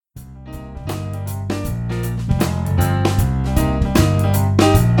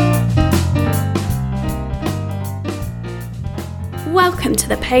Welcome to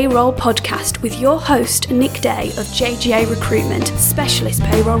the Payroll podcast with your host, Nick Day of JGA Recruitment, specialist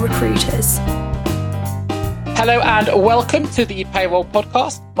payroll recruiters. Hello and welcome to the Payroll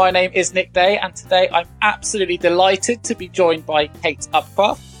podcast. My name is Nick Day and today I'm absolutely delighted to be joined by Kate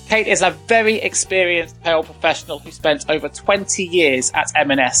Upcraft. Kate is a very experienced payroll professional who spent over 20 years at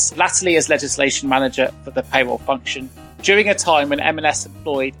M&S, latterly as legislation manager for the payroll function. During a time when M&S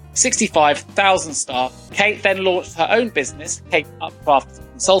employed 65,000 staff, Kate then launched her own business, Kate Upcraft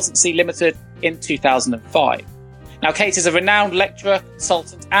Consultancy Limited, in 2005. Now, Kate is a renowned lecturer,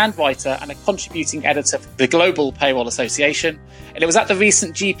 consultant and writer and a contributing editor for the Global Payroll Association. And it was at the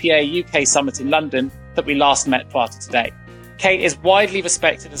recent GPA UK Summit in London that we last met prior to today. Kate is widely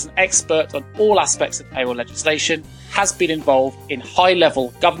respected as an expert on all aspects of payroll legislation, has been involved in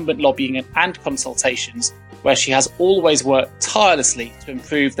high-level government lobbying and consultations, where she has always worked tirelessly to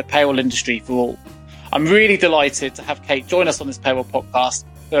improve the payroll industry for all. I'm really delighted to have Kate join us on this payroll podcast.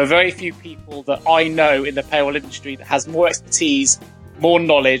 There are very few people that I know in the payroll industry that has more expertise, more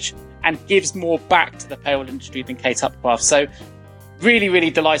knowledge, and gives more back to the payroll industry than Kate Upcraft. So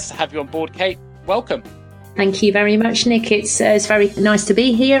really delighted to have you on board, Kate. Welcome. Thank you very much, Nick. It's very nice to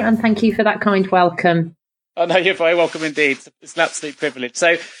be here, and thank you for that kind welcome. Oh, no, you're very welcome indeed. It's an absolute privilege.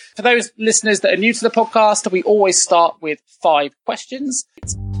 So for those listeners that are new to the podcast, we always start with 5 questions.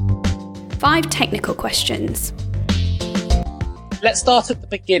 5 technical questions. Let's start at the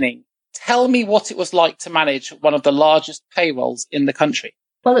beginning. Tell me what it was like to manage one of the largest payrolls in the country.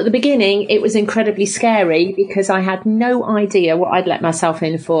 Well, at the beginning, it was incredibly scary because I had no idea what I'd let myself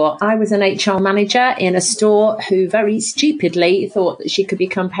in for. I was an HR manager in a store who very stupidly thought that she could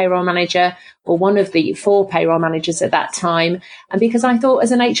become payroll manager, or one of the 4 payroll managers at that time. And because I thought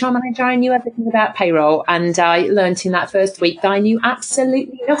as an HR manager, I knew everything about payroll. And I learnt in that first week that I knew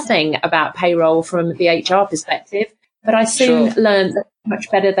absolutely nothing about payroll from the HR perspective. But I soon learned that much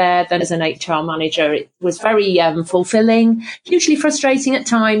better there than as an HR manager. It was very fulfilling, hugely frustrating at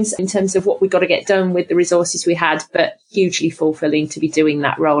times in terms of what we got to get done with the resources we had, but hugely fulfilling to be doing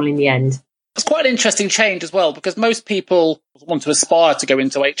that role in the end. It's quite an interesting change as well, because most people want to aspire to go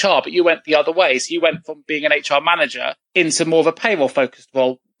into HR, but you went the other way. So you went from being an HR manager into more of a payroll focused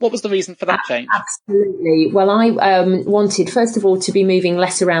role. What was the reason for that change? Absolutely. Well, I wanted, first of all, to be moving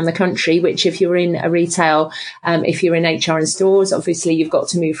less around the country, which if you're in a retail, if you're in HR and stores, obviously you've got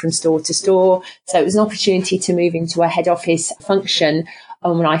to move from store to store. So it was an opportunity to move into a head office function.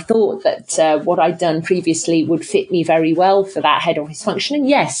 And I thought that what I'd done previously would fit me very well for that head office function. And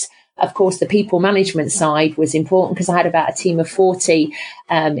yes, of course, the people management side was important because I had about a team of 40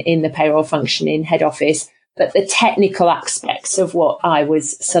 in the payroll function in head office. But the technical aspects of what I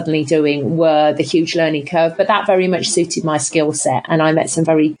was suddenly doing were the huge learning curve. But that very much suited my skill set. And I met some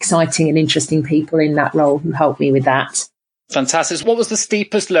very exciting and interesting people in that role who helped me with that. Fantastic. What was the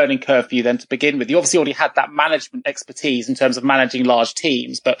steepest learning curve for you then to begin with? You obviously already had that management expertise in terms of managing large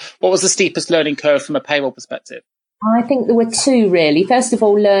teams. But what was the steepest learning curve from a payroll perspective? I think there were 2, really. First of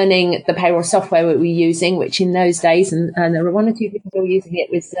all, learning the payroll software we were using, which in those days, and there were 1 or 2 people still using it,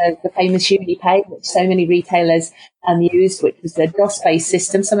 was the famous UniPay, which so many retailers used, which was a DOS-based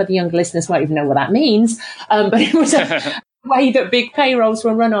system. Some of the younger listeners won't even know what that means, but it was a way that big payrolls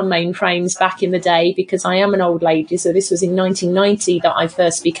were run on mainframes back in the day, because I am an old lady. So this was in 1990 that I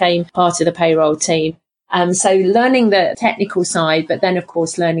first became part of the payroll team. So learning the technical side, but then, of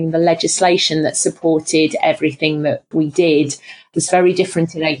course, learning the legislation that supported everything that we did was very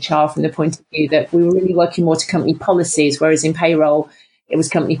different in HR from the point of view that we were really working more to company policies, whereas in payroll, it was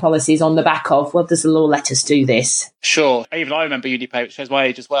company policies on the back of, well, does the law let us do this? Sure. Even I remember UniPay, which shows my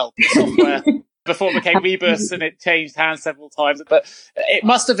age as well. Software before it became Rebus and it changed hands several times. But it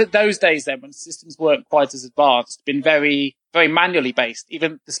must have, in those days then, when systems weren't quite as advanced, been very manually based.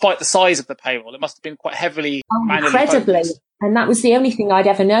 Even despite the size of the payroll, it must have been quite heavily manually incredibly focused. And that was the only thing I'd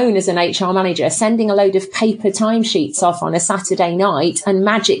ever known as an HR manager, sending a load of paper timesheets off on a Saturday night, and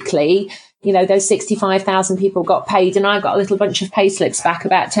magically, you know, those 65,000 people got paid, and I got a little bunch of pay slips back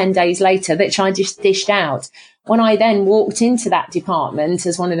about 10 days later, which I just dished out. When I then walked into that department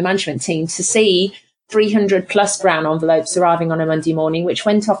as one of the management team to see 300 plus brown envelopes arriving on a Monday morning, which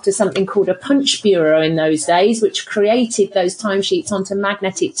went off to something called a punch bureau in those days, which created those timesheets onto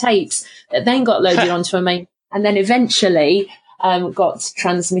magnetic tapes that then got loaded onto a main, and then eventually got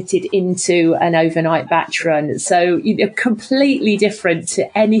transmitted into an overnight batch run. So, you know, completely different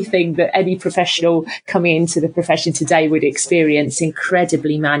to anything that any professional coming into the profession today would experience.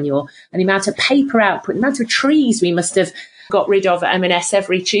 Incredibly manual. And the amount of paper output, the amount of trees we must have got rid of at M&S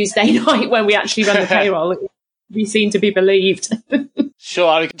every Tuesday night when we actually run the payroll, we seem to be believed. Sure,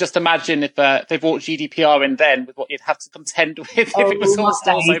 I can just imagine if they brought GDPR in then with what you'd have to contend with if it was all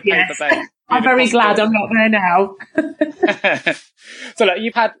still so paper-based. I'm very glad I'm not there now. So look,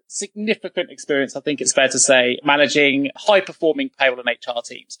 you've had significant experience, I think it's fair to say, managing high-performing payroll and HR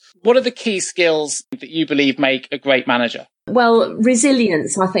teams. What are the key skills that you believe make a great manager? Well,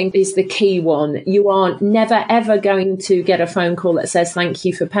 resilience, I think, is the key one. You are never, ever going to get a phone call that says, thank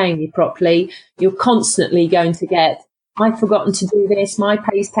you for paying me properly. You're constantly going to get, I've forgotten to do this. My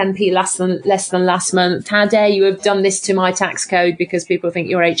pay's 10p less than last month. How dare you have done this to my tax code, because people think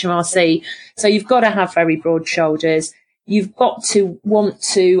you're HMRC. So you've got to have very broad shoulders. You've got to want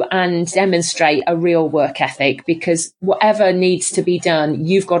to and demonstrate a real work ethic, because whatever needs to be done,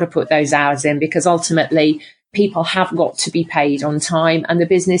 you've got to put those hours in, because ultimately people have got to be paid on time and the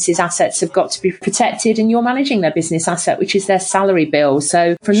business's assets have got to be protected, and you're managing their business asset, which is their salary bill.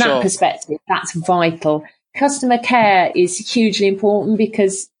 So from that perspective, that's vital. Customer care is hugely important,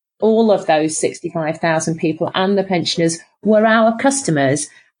 because all of those 65,000 people and the pensioners were our customers.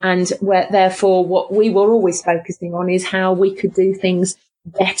 And therefore, what we were always focusing on is how we could do things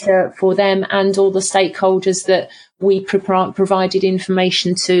better for them and all the stakeholders that we provided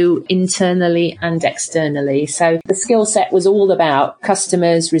information to internally and externally. So the skill set was all about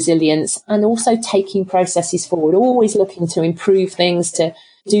customers, resilience, and also taking processes forward, always looking to improve things, to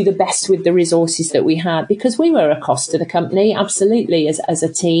do the best with the resources that we had, because we were a cost to the company, absolutely, as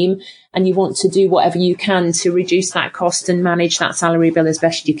a team. And you want to do whatever you can to reduce that cost and manage that salary bill as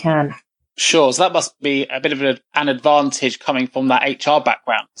best you can. Sure. So that must be a bit of an advantage coming from that HR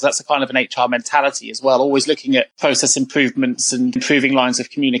background, because that's a kind of an HR mentality as well, always looking at process improvements and improving lines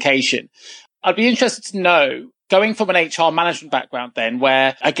of communication. I'd be interested to know, going from an HR management background then,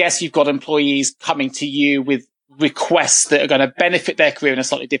 where I guess you've got employees coming to you with requests that are going to benefit their career in a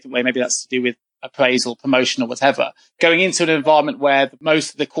slightly different way. Maybe that's to do with appraisal, promotion or whatever, going into an environment where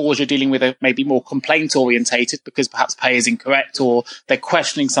most of the calls you're dealing with are maybe more complaint orientated, because perhaps pay is incorrect or they're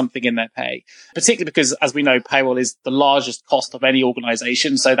questioning something in their pay, particularly because, as we know, payroll is the largest cost of any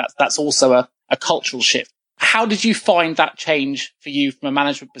organization. So that's also a cultural shift. How did you find that change for you from a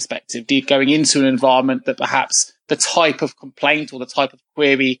management perspective? Going into an environment that perhaps the type of complaint or the type of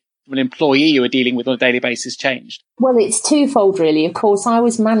query from an employee you were dealing with on a daily basis changed? Well, it's twofold, really. Of course, I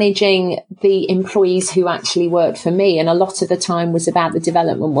was managing the employees who actually worked for me, and a lot of the time was about the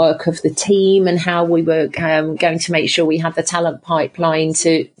development work of the team and how we were going to make sure we had the talent pipeline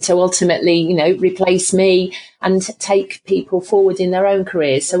to ultimately, replace me and take people forward in their own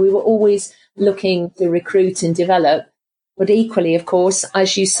careers. So we were always looking to recruit and develop. But equally, of course,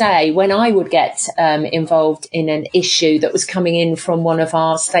 as you say, when I would get involved in an issue that was coming in from one of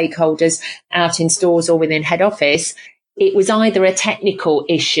our stakeholders out in stores or within head office, it was either a technical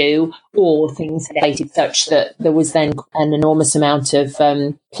issue or things related such that there was then an enormous amount of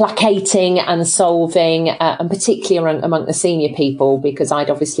placating and solving, and particularly among the senior people, because I'd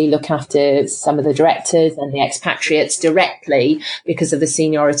obviously look after some of the directors and the expatriates directly because of the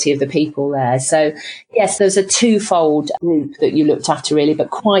seniority of the people there. So yes, there's a twofold group that you looked after really, but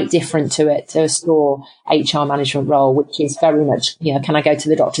quite different to a store HR management role, which is very much, can I go to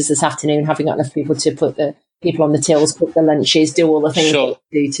the doctors this afternoon? Have we got enough people to put the people on the tills, cook the lunches, do all the things that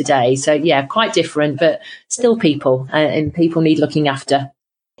we do today. So yeah, quite different, but still people, and people need looking after.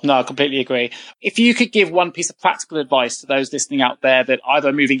 No, I completely agree. If you could give one piece of practical advice to those listening out there that either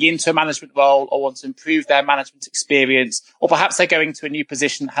are moving into a management role or want to improve their management experience, or perhaps they're going to a new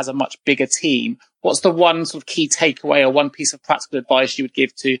position that has a much bigger team, what's the one sort of key takeaway or one piece of practical advice you would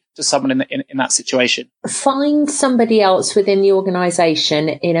give to someone in that situation? Find somebody else within the organisation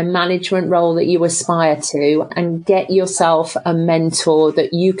in a management role that you aspire to, and get yourself a mentor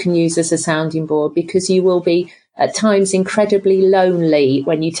that you can use as a sounding board, because you will be at times incredibly lonely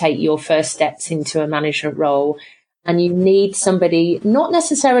when you take your first steps into a management role. And you need somebody, not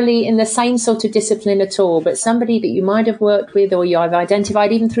necessarily in the same sort of discipline at all, but somebody that you might have worked with or you have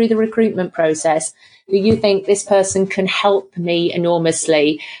identified even through the recruitment process, who you think this person can help me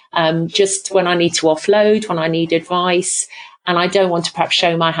enormously, just when I need to offload, when I need advice, and I don't want to perhaps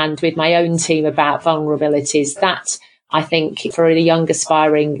show my hand with my own team about vulnerabilities. That, I think, for a young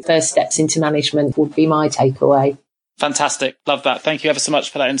aspiring first steps into management would be my takeaway. Fantastic. Love that. Thank you ever so much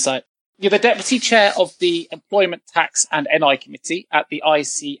for that insight. You're the Deputy Chair of the Employment Tax and NI Committee at the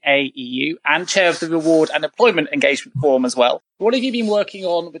ICAEU and Chair of the Reward and Employment Engagement Forum as well. What have you been working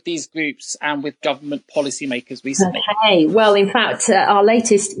on with these groups and with government policymakers recently? Okay, well, in fact, our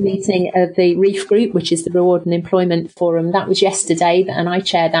latest meeting of the REEF group, which is the Reward and Employment Forum, that was yesterday, and I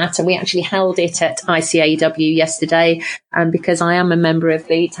chaired that, and we actually held it at ICAEW yesterday, because I am a member of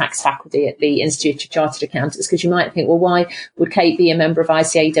the tax faculty at the Institute of Chartered Accountants, because you might think, well, why would Kate be a member of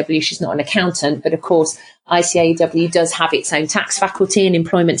ICAEW? She's not an accountant, but of course, ICAEW does have its own tax faculty, and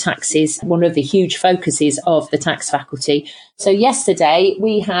employment tax is one of the huge focuses of the tax faculty. So yesterday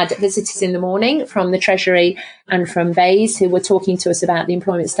we had visitors in the morning from the Treasury and from BAYS who were talking to us about the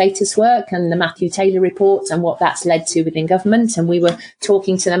employment status work and the Matthew Taylor report and what that's led to within government. And we were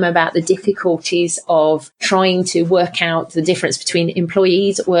talking to them about the difficulties of trying to work out the difference between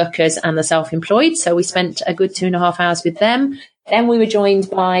employees, workers and the self-employed. So we spent a good 2.5 hours with them. Then we were joined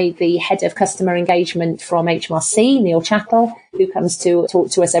by the head of customer engagement from HMRC, Neil Chattel, who comes to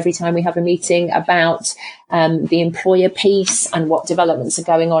talk to us every time we have a meeting about the employer piece and what developments are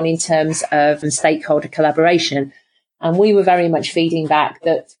going on in terms of stakeholder collaboration. And we were very much feeding back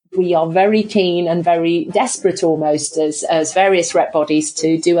that we are very keen and very desperate almost as various rep bodies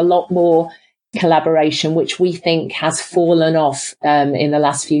to do a lot more collaboration, which we think has fallen off in the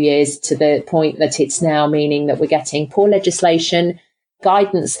last few years to the point that it's now meaning that we're getting poor legislation,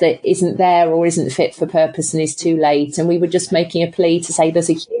 guidance that isn't there or isn't fit for purpose and is too late. And we were just making a plea to say there's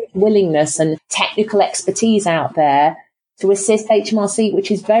a huge willingness and technical expertise out there to assist HMRC, which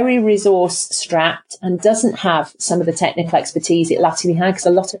is very resource strapped and doesn't have some of the technical expertise it latterly had because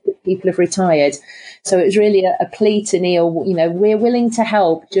a lot of people have retired. So it was really a plea to Neil, you know, we're willing to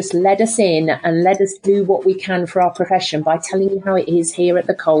help, just let us in and let us do what we can for our profession by telling you how it is here at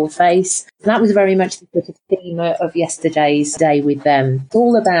the coalface. And that was very much the sort of theme of yesterday's day with them. It's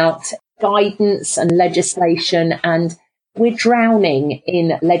all about guidance and legislation, and we're drowning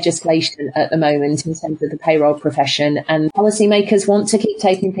in legislation at the moment in terms of the payroll profession, and policymakers want to keep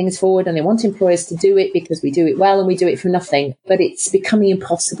taking things forward and they want employers to do it because we do it well and we do it for nothing. But it's becoming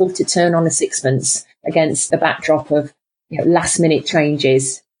impossible to turn on a sixpence against the backdrop of, you know, last minute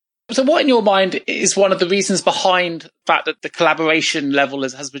changes. So what in your mind is one of the reasons behind the fact that the collaboration level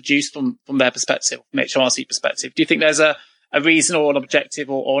has reduced from their perspective, from HMRC perspective? Do you think there's a reason or an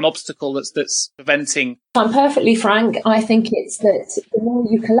objective or an obstacle that's preventing? I'm perfectly frank. I think it's that the more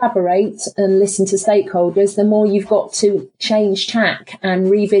you collaborate and listen to stakeholders, the more you've got to change tack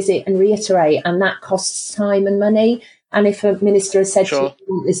and revisit and reiterate, and that costs time and money. And if a minister has said Sure. we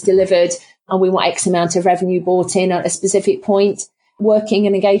want this delivered and we want X amount of revenue brought in at a specific point, working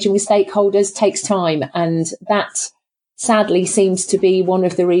and engaging with stakeholders takes time. And that sadly seems to be one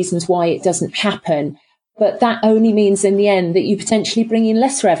of the reasons why it doesn't happen. But that only means in the end that you potentially bring in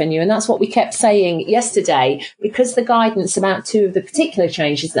less revenue. And that's what we kept saying yesterday, because the guidance about two of the particular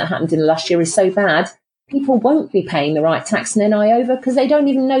changes that happened in the last year is so bad, people won't be paying the right tax and NI over because they don't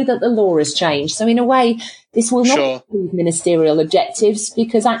even know that the law has changed. So in a way, this will not achieve ministerial objectives,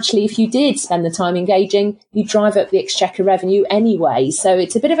 because actually if you did spend the time engaging, you drive up the exchequer revenue anyway. So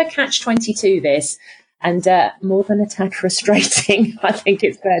it's a bit of a catch-22, this. And more than a tad frustrating, I think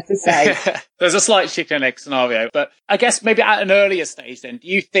it's fair to say. There's a slight chicken and egg scenario, but I guess maybe at an earlier stage then, do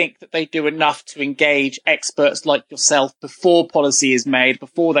you think that they do enough to engage experts like yourself before policy is made,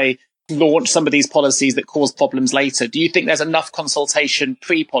 before they launch some of these policies that cause problems later? Do you think there's enough consultation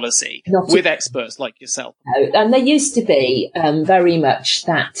pre-policy with experts like yourself? No, and there used to be very much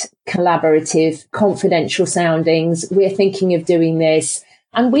that collaborative, confidential soundings. We're thinking of doing this.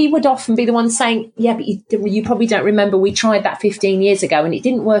 And we would often be the ones saying, yeah, but you probably don't remember, we tried that 15 years ago and it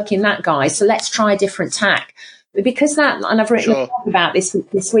didn't work in that guise, so let's try a different tack. But because that, and I've written a blog about this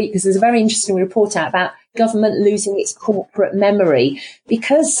week, because there's a very interesting report out about government losing its corporate memory,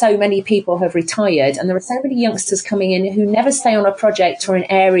 because so many people have retired and there are so many youngsters coming in who never stay on a project or an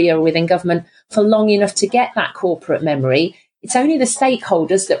area within government for long enough to get that corporate memory. It's only the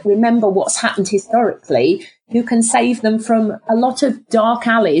stakeholders that remember what's happened historically who can save them from a lot of dark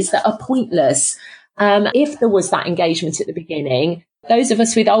alleys that are pointless. If there was that engagement at the beginning, those of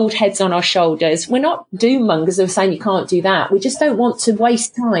us with old heads on our shoulders, we're not doom mongers of saying you can't do that. We just don't want to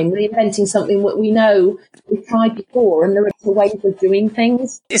waste time reinventing something that we know we've tried before, and there are ways of doing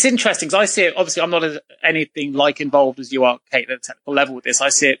things. It's interesting because I see it, obviously I'm not anything like involved as you are, Kate, at a technical level with this. I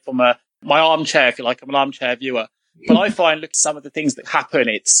see it from my armchair, if you like. I'm an armchair viewer. But I find, look, some of the things that happen,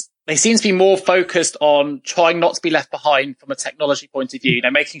 they seem to be more focused on trying not to be left behind from a technology point of view, you know,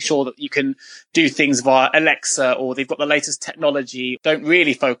 making sure that you can do things via Alexa or they've got the latest technology, don't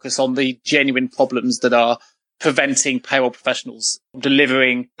really focus on the genuine problems that are preventing payroll professionals from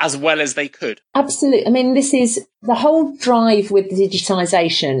delivering as well as they could? Absolutely. I mean, this is the whole drive with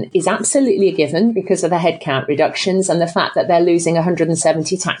digitisation is absolutely a given because of the headcount reductions and the fact that they're losing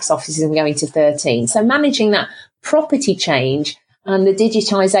 170 tax offices and going to 13. So managing that property change and the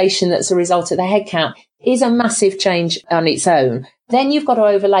digitisation that's a result of the headcount is a massive change on its own. Then you've got to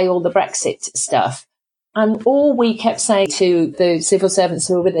overlay all the Brexit stuff. And all we kept saying to the civil servants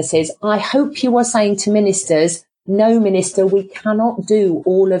who are with us is, I hope you are saying to ministers, no, minister, we cannot do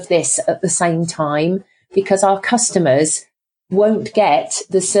all of this at the same time because our customers won't get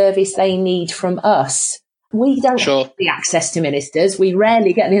the service they need from us. We don't have the access to ministers. We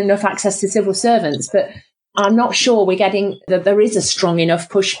rarely get enough access to civil servants, but I'm not sure we're getting that there is a strong enough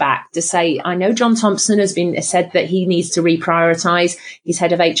pushback to say, I know John Thompson has said that he needs to reprioritise. He's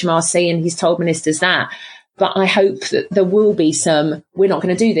head of HMRC and he's told ministers that. But I hope that there will be some, we're not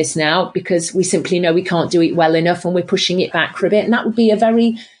going to do this now because we simply know we can't do it well enough and we're pushing it back for a bit. And that would be a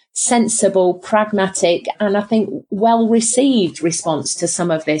very sensible, pragmatic, and I think well-received response to some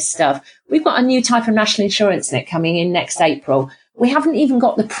of this stuff. We've got a new type of national insurance net coming in next April. We haven't even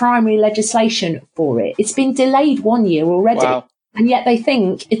got the primary legislation for it. It's been delayed 1 year already. Wow. And yet they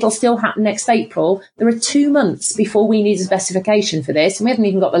think it'll still happen next April. There are 2 months before we need a specification for this, and we haven't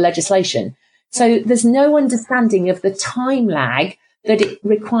even got the legislation. So there's no understanding of the time lag that it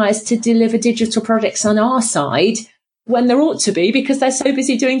requires to deliver digital projects on our side when there ought to be, because they're so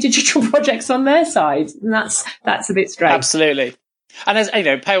busy doing digital projects on their side. And that's a bit strange. Absolutely. And as you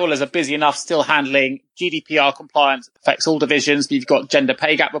know, payrollers are busy enough still handling GDPR compliance that affects all divisions. You've got gender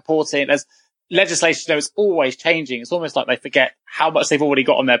pay gap reporting. There's legislation that is always changing. It's almost like they forget how much they've already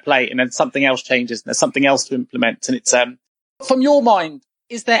got on their plate, and then something else changes and there's something else to implement. And it's from your mind,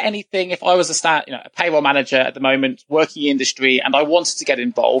 is there anything, if I was a payroll manager at the moment, working in industry, and I wanted to get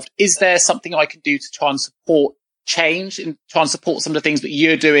involved, is there something I can do to try and support change and try and support some of the things that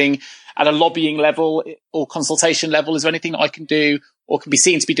you're doing at a lobbying level or consultation level? Is there anything that I can do or can be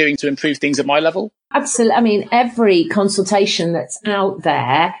seen to be doing to improve things at my level? Absolutely. I mean, every consultation that's out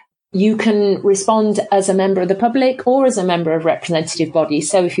there, you can respond as a member of the public or as a member of representative bodies.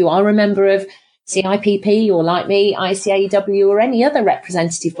 So if you are a member of CIPP or, like me, ICAEW or any other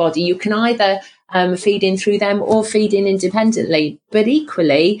representative body, you can either feed in through them or feed in independently. But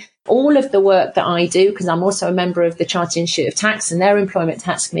equally, all of the work that I do, because I'm also a member of the Chartered Institute of Tax and their Employment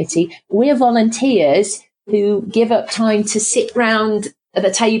Tax Committee, we're volunteers who give up time to sit round at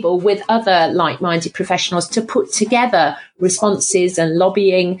the table with other like-minded professionals to put together responses and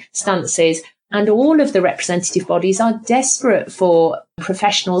lobbying stances. And all of the representative bodies are desperate for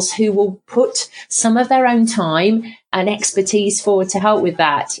professionals who will put some of their own time and expertise forward to help with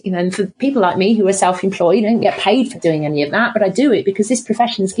that. You know, and for people like me who are self-employed, I don't get paid for doing any of that, but I do it because this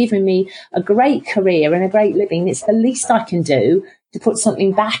profession's given me a great career and a great living. It's the least I can do to put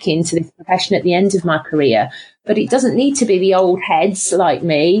something back into this profession at the end of my career. But it doesn't need to be the old heads like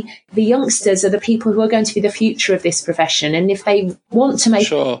me. The youngsters are the people who are going to be the future of this profession. And if they want to make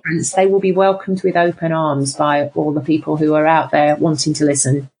a difference, they will be welcomed with open arms by all the people who are out there wanting to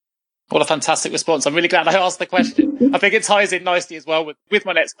listen. What a fantastic response. I'm really glad I asked the question. I think it ties in nicely as well with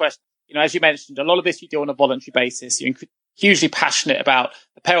my next question. You know, as you mentioned, a lot of this you do on a voluntary basis. You're hugely passionate about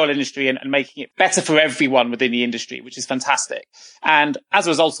the payroll industry and making it better for everyone within the industry, which is fantastic. And as a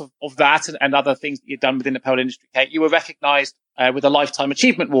result of that and other things that you've done within the payroll industry, Kate, you were recognised with a Lifetime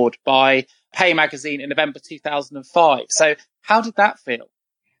Achievement Award by Pay Magazine in November 2005. So how did that feel?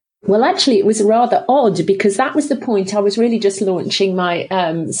 Well, actually, it was rather odd because that was the point. I was really just launching my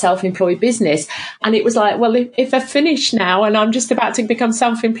self-employed business. And it was like, well, if I've finished now and I'm just about to become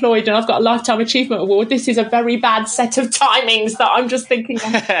self-employed and I've got a Lifetime Achievement Award, this is a very bad set of timings that I'm just thinking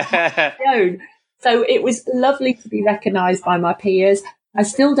on my own. So it was lovely to be recognised by my peers. I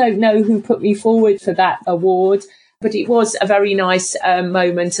still don't know who put me forward for that award, but it was a very nice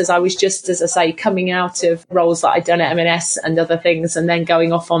moment as I was just, as I say, coming out of roles that I'd done at M&S and other things and then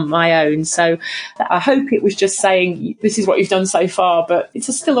going off on my own. So I hope it was just saying, this is what you've done so far, but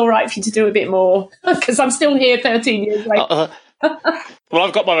it's still all right for you to do a bit more because I'm still here 13 years later. Well,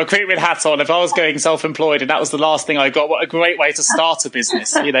 I've got my recruitment hat on. If I was going self-employed and that was the last thing I got, what a great way to start a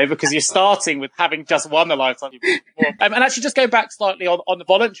business, you know, because you're starting with having just won the Lifetime Achievement. And actually just go back slightly on the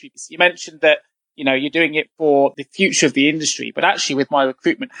voluntary, you mentioned that, you know, you're doing it for the future of the industry, but actually with my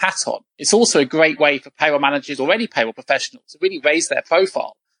recruitment hat on, it's also a great way for payroll managers or any payroll professionals to really raise their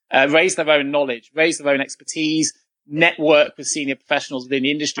profile, raise their own knowledge, raise their own expertise, network with senior professionals within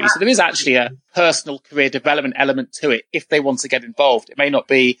the industry. So there is actually a personal career development element to it if they want to get involved. It may not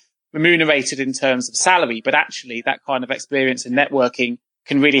be remunerated in terms of salary, but actually that kind of experience and networking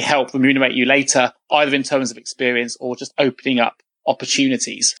can really help remunerate you later, either in terms of experience or just opening up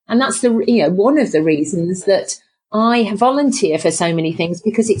opportunities. And that's one of the reasons that I volunteer for so many things,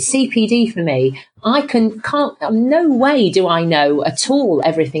 because it's CPD for me. No way do I know at all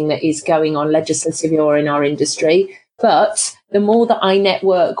everything that is going on legislatively or in our industry. But the more that I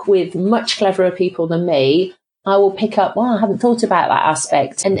network with much cleverer people than me, I will pick up, I haven't thought about that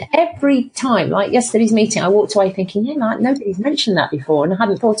aspect. And every time, like yesterday's meeting, I walked away thinking, nobody's mentioned that before and I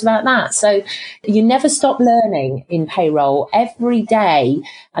hadn't thought about that. So you never stop learning in payroll every day.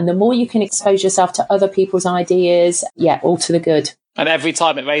 And the more you can expose yourself to other people's ideas, all to the good. And every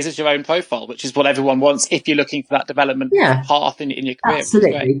time it raises your own profile, which is what everyone wants if you're looking for that development path in your career.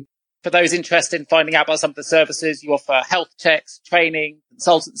 Absolutely. For those interested in finding out about some of the services, you offer health checks, training,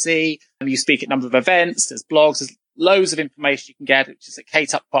 consultancy, and you speak at a number of events, there's blogs, there's loads of information you can get, which is at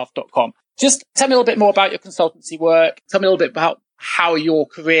kateupcraft.com. Just tell me a little bit more about your consultancy work. Tell me a little bit about how your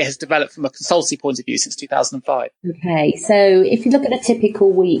career has developed from a consultancy point of view since 2005. Okay, so if you look at a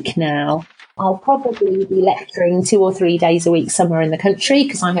typical week now, I'll probably be lecturing 2 or 3 days a week somewhere in the country,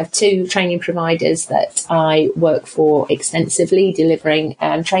 because I have 2 training providers that I work for extensively delivering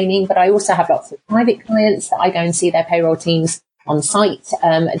training. But I also have lots of private clients that I go and see their payroll teams on site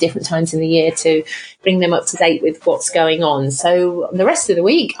at different times in the year to bring them up to date with what's going on. So the rest of the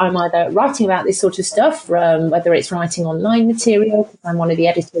week, I'm either writing about this sort of stuff, whether it's writing online material, because I'm one of the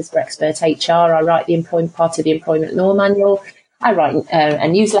editors for Expert HR. I write the part of the employment law manual. I write a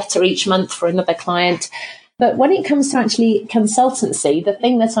newsletter each month for another client. But when it comes to actually consultancy, the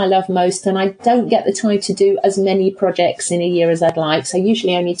thing that I love most, and I don't get the time to do as many projects in a year as I'd like, so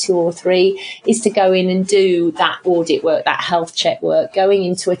usually only 2 or 3, is to go in and do that audit work, that health check work, going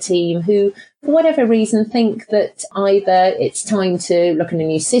into a team who, for whatever reason, think that either it's time to look at a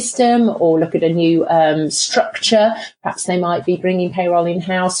new system or look at a new structure. Perhaps they might be bringing payroll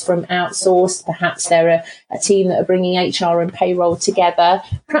in-house from outsourced. Perhaps they're a team that are bringing HR and payroll together.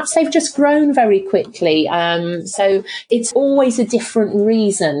 Perhaps they've just grown very quickly. So it's always a different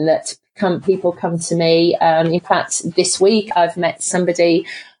reason that people come to me. In fact, this week I've met somebody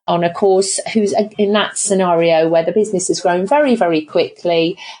on a course who's in that scenario where the business has grown very, very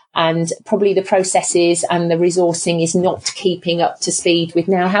quickly, and probably the processes and the resourcing is not keeping up to speed with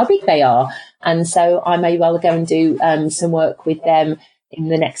now how big they are. And so I may well go and do some work with them in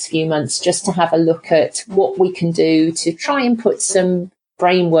the next few months, just to have a look at what we can do to try and put some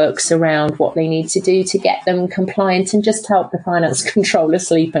frameworks around what they need to do to get them compliant and just help the finance controller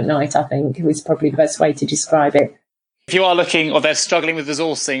sleep at night, I think, is probably the best way to describe it. If you are looking or they're struggling with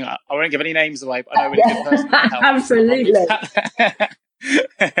resourcing, I won't give any names away, but I know a really good person to help. Absolutely.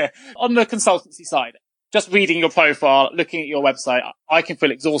 On the consultancy side, just reading your profile, looking at your website, I can feel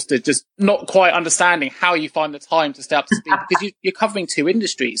exhausted, just not quite understanding how you find the time to stay up to speed, because you're covering 2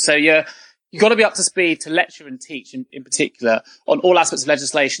 industries. So you've got to be up to speed to lecture and teach in particular on all aspects of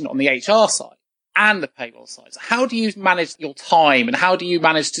legislation on the HR side and the payroll side. So how do you manage your time, and how do you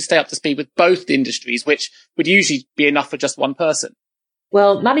manage to stay up to speed with both industries, which would usually be enough for just one person?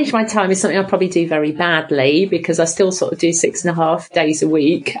 Well, manage my time is something I probably do very badly, because I still sort of do 6.5 days a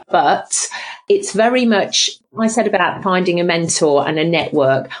week. But it's very much, I said about finding a mentor and a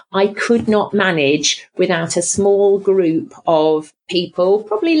network. I could not manage without a small group of people,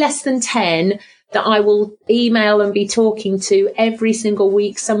 probably less than 10, that I will email and be talking to every single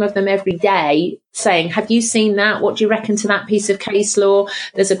week, some of them every day, saying, have you seen that? What do you reckon to that piece of case law?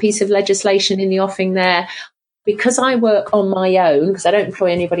 There's a piece of legislation in the offing there. Because I work on my own, because I don't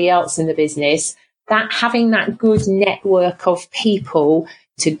employ anybody else in the business, that having that good network of people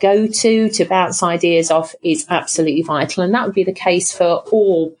to go to bounce ideas off is absolutely vital. And that would be the case for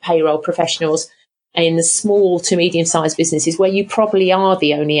all payroll professionals in the small to medium-sized businesses, where you probably are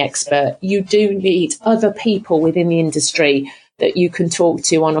the only expert. You do need other people within the industry that you can talk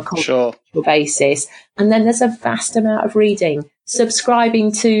to on a confidential basis. And then there's a vast amount of reading,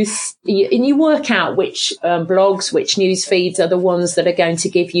 subscribing to, and you work out which blogs, which news feeds are the ones that are going to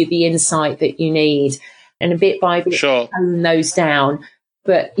give you the insight that you need. And a bit by bit, tone those down.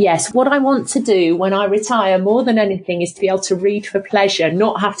 But yes, what I want to do when I retire more than anything is to be able to read for pleasure,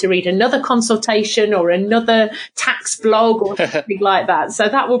 not have to read another consultation or another tax blog or something like that. So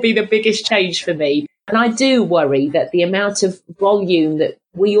that will be the biggest change for me. And I do worry that the amount of volume that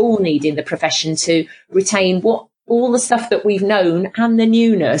we all need in the profession to retain all the stuff that we've known and the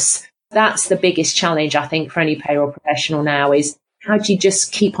newness, that's the biggest challenge, I think, for any payroll professional now, is how do you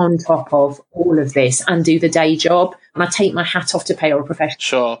just keep on top of all of this and do the day job And I take my hat off to payroll professionals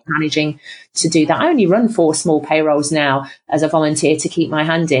Sure. managing to do that. I only run 4 small payrolls now as a volunteer to keep my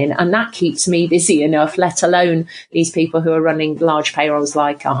hand in, and that keeps me busy enough, let alone these people who are running large payrolls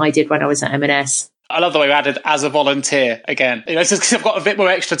like I did when I was at M&S. I love the way you added as a volunteer again. It's just because I've got a bit more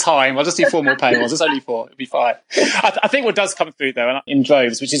extra time. I'll just do 4 more payrolls. It's only 4. It'll be fine. I think what does come through, though, in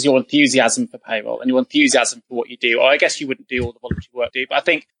droves, which is your enthusiasm for payroll and your enthusiasm for what you do. Or I guess you wouldn't do all the voluntary work, do you? But I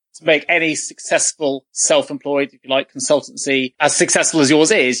think to make any successful self-employed, if you like, consultancy as successful as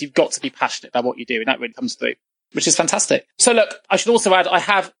yours is, you've got to be passionate about what you do. And that really comes through, which is fantastic. So look, I should also add, I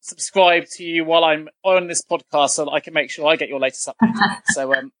have subscribed to you while I'm on this podcast so that I can make sure I get your latest updates.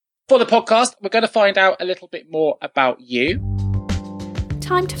 So, for the podcast, we're going to find out a little bit more about you.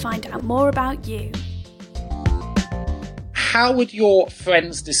 Time to find out more about you. How would your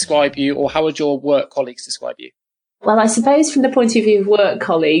friends describe you, or how would your work colleagues describe you? Well, I suppose from the point of view of work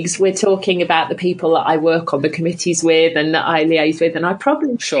colleagues, we're talking about the people that I work on the committees with and that I liaise with. And I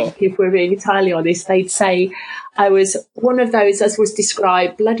probably think, if we're being entirely honest, they'd say I was one of those, as was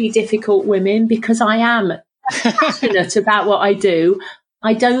described, bloody difficult women, because I am passionate about what I do.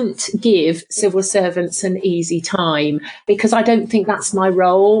 I don't give civil servants an easy time because I don't think that's my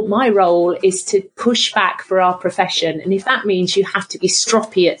role. My role is to push back for our profession. And if that means you have to be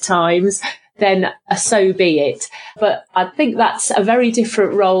stroppy at times, then so be it. But I think that's a very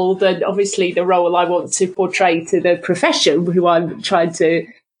different role than obviously the role I want to portray to the profession who I'm trying to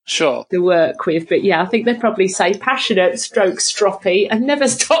work with. But yeah, I think they'd probably say passionate, stroke stroppy, and never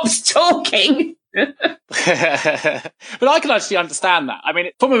stops talking. But I can actually understand that. I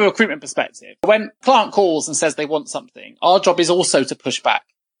mean, from a recruitment perspective, when a client calls and says they want something, our job is also to push back,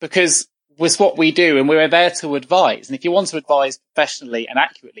 because with what we do, and we're there to advise. And if you want to advise professionally and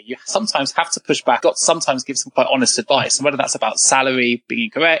accurately, you sometimes have to push back. You've got to sometimes give some quite honest advice. And whether that's about salary being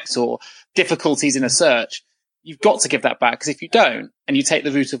incorrect or difficulties in a search, you've got to give that back. Because if you don't, and you take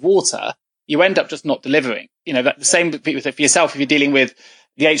the route of water, you end up just not delivering. You know, that the same for yourself, if you're dealing with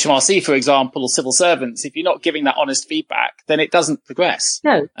the HMRC, for example, or civil servants, if you're not giving that honest feedback, then it doesn't progress.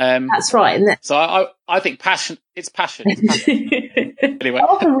 No, that's right. Isn't it? So I think passion. It's passion. Anyway.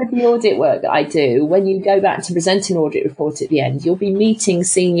 Often with the audit work that I do, when you go back to present an audit report at the end, you'll be meeting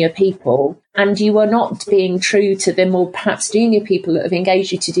senior people and you are not being true to the more perhaps junior people that have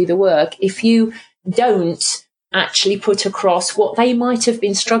engaged you to do the work if you don't actually put across what they might have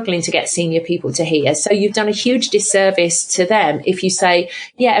been struggling to get senior people to hear. So you've done a huge disservice to them if you say,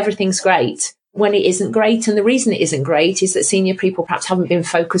 yeah, everything's great, when it isn't great. And the reason it isn't great is that senior people perhaps haven't been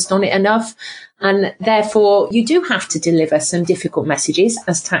focused on it enough. And therefore, you do have to deliver some difficult messages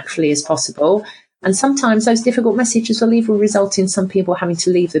as tactfully as possible. And sometimes those difficult messages will even result in some people having to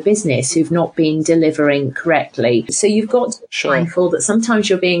leave the business who've not been delivering correctly. So you've got to be mindful that sometimes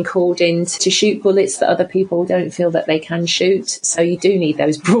you're being called in to shoot bullets that other people don't feel that they can shoot. So you do need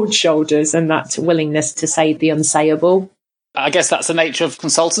those broad shoulders and that willingness to say the unsayable. I guess that's the nature of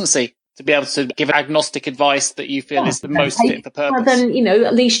consultancy, to be able to give agnostic advice that you feel is the most fit for purpose. Well, then, you know,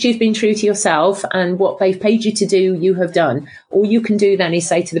 at least you've been true to yourself, and what they've paid you to do, you have done. All you can do then is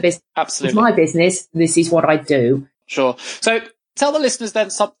say to the business, absolutely, it's my business, this is what I do. Sure. So tell the listeners then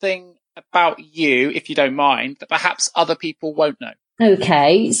something about you, if you don't mind, that perhaps other people won't know.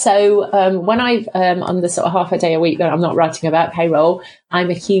 Okay, so when on the sort of half a day a week that I'm not writing about payroll,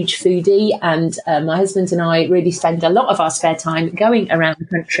 I'm a huge foodie, and my husband and I really spend a lot of our spare time going around the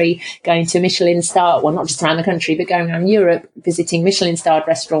country, going to Michelin star, well, not just around the country, but going around Europe, visiting Michelin starred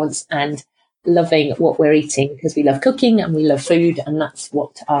restaurants and loving what we're eating, because we love cooking and we love food, and that's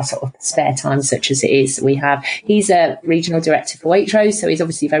what our sort of spare time, such as it is, we have. He's a regional director for Waitrose, so he's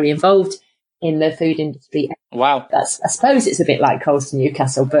obviously very involved in the food industry. Wow. I suppose it's a bit like Colston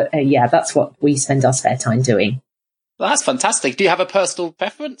Newcastle, but yeah, that's what we spend our spare time doing. Well, that's fantastic. Do you have a personal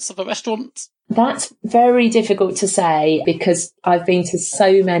preference of a restaurant? That's very difficult to say because I've been to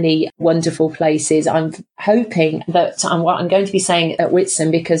so many wonderful places. I'm hoping that what I'm going to be saying at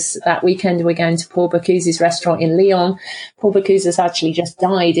Whitsun, because that weekend we're going to Paul Bocuse's restaurant in Lyon. Paul Bocuse has actually just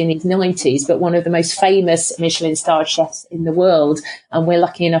died in his 90s, but one of the most famous Michelin-starred chefs in the world. And we're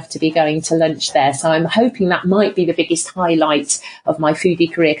lucky enough to be going to lunch there. So I'm hoping that might be the biggest highlight of my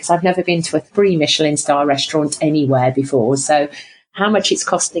foodie career, because I've never been to a 3 Michelin-star restaurant anywhere before. So how much it's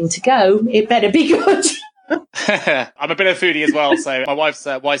costing to go, it better be good. I'm a bit of a foodie as well, so my wife's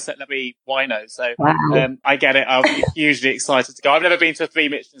let me wino, so wow. I get it. I'm hugely excited to go. I've never been to a 3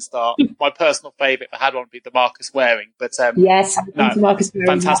 Michelin star. My personal favourite, if I had one, would be the Marcus Waring. But yes, Marcus Waring.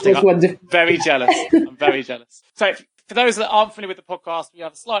 Fantastic. I'm very jealous. I'm very jealous. So for those that aren't familiar with the podcast, we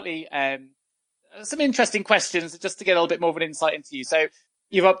have slightly some interesting questions just to get a little bit more of an insight into you. So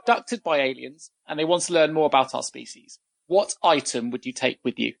You're abducted by aliens and they want to learn more about our species. What item would you take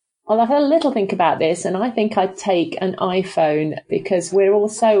with you? Well, I've had a little think about this, and I think I'd take an iPhone, because we're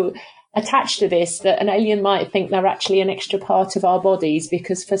also attached to this that an alien might think they're actually an extra part of our bodies,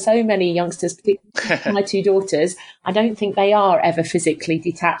 because for so many youngsters, particularly my two daughters, I don't think they are ever physically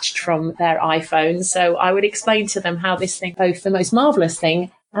detached from their iPhones. So I would explain to them how this thing, both the most marvellous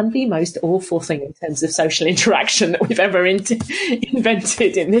thing and the most awful thing in terms of social interaction that we've ever invented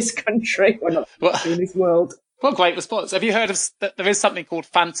in this country, or not in this world. What a great response. Have you heard of that there is something called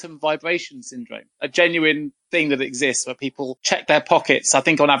phantom vibration syndrome, a genuine thing that exists where people check their pockets, I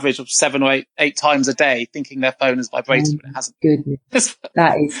think on average of 7 or 8 times a day, thinking their phone has vibrated when it hasn't. Goodness.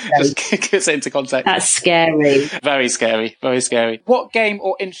 That is just gets into context. That's scary. Very scary. Very scary. What game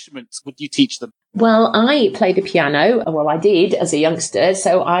or instruments would you teach them? Well, I play the piano. Well, I did as a youngster.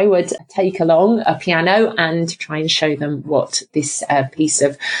 So I would take along a piano and try and show them what this piece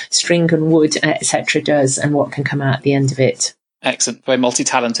of string and wood, etc. does and what can come out at the end of it. Excellent. Very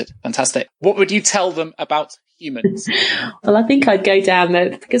multi-talented. Fantastic. What would you tell them about humans? Well, I think I'd go down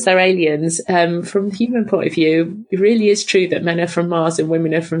there because they're aliens. From the human point of view, it really is true that men are from Mars and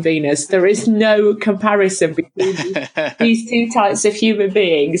women are from Venus. There is no comparison between these two types of human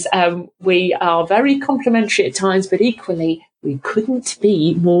beings. We are very complementary at times, but equally, we couldn't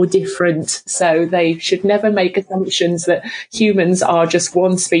be more different. So they should never make assumptions that humans are just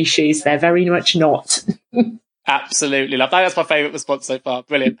one species. They're very much not. Absolutely love that. That's my favourite response so far.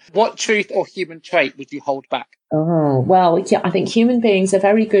 Brilliant. What truth or human trait would you hold back? Oh, well, yeah, I think human beings are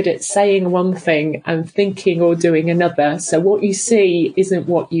very good at saying one thing and thinking or doing another. So what you see isn't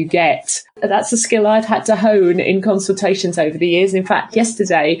what you get. That's a skill I've had to hone in consultations over the years. In fact,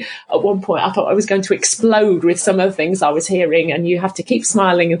 yesterday, at one point, I thought I was going to explode with some of the things I was hearing, and you have to keep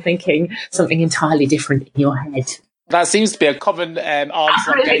smiling and thinking something entirely different in your head. That seems to be a common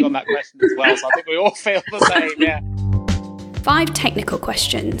answer I'm getting on that question as well. So I think we all feel the same, yeah. 5 technical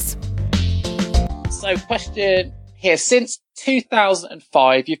questions. So question here. Since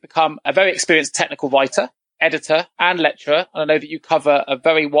 2005, you've become a very experienced technical writer, editor and lecturer. And I know that you cover a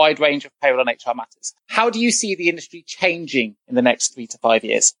very wide range of payroll and HR matters. How do you see the industry changing in the next 3 to 5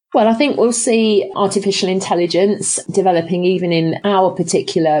 years? Well, I think we'll see artificial intelligence developing even in our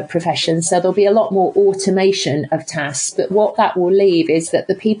particular profession. So there'll be a lot more automation of tasks. But what that will leave is that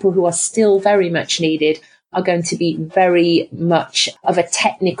the people who are still very much needed are going to be very much of a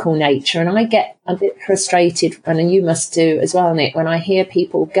technical nature. And I get a bit frustrated, and you must do as well, Nick, when I hear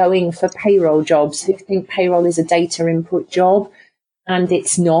people going for payroll jobs who think payroll is a data input job, and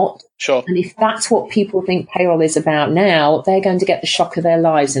it's not. Sure. And if that's what people think payroll is about now, they're going to get the shock of their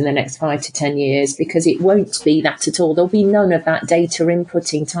lives in the next 5 to 10 years, because it won't be that at all. There'll be none of that data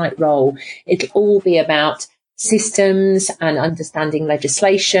inputting type role. It'll all be about systems and understanding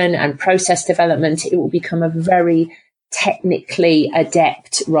legislation and process development. It will become a very technically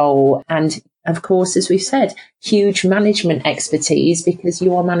adept role. And of course, as we've said, huge management expertise, because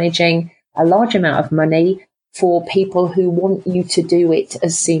you are managing a large amount of money for people who want you to do it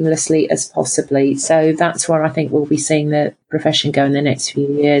as seamlessly as possibly. So that's where I think we'll be seeing the profession go in the next few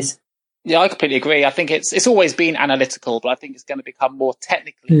years. Yeah, I completely agree. I think it's always been analytical, but I think it's going to become more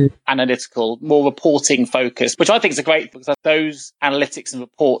technically analytical, more reporting focused, which I think is a great, because those analytics and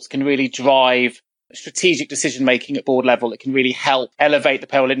reports can really drive strategic decision making at board level. It can really help elevate the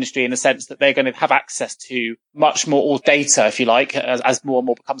payroll industry in the sense that they're going to have access to much more data, if you like, as more and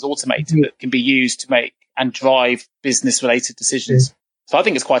more becomes automated, that can be used to make and drive business related decisions. So I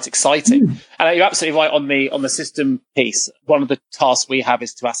think it's quite exciting. And you're absolutely right on the system piece. One of the tasks we have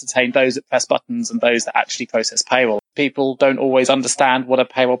is to ascertain those that press buttons and those that actually process payroll. People don't always understand what a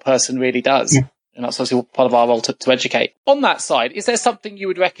payroll person really does. Yeah. And that's obviously part of our role to educate. On that side, is there something you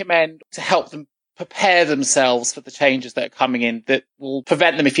would recommend to help them prepare themselves for the changes that are coming in that will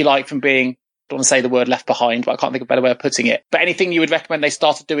prevent them, if you like, from being, I don't want to say the word left behind, but I can't think of a better way of putting it. But anything you would recommend they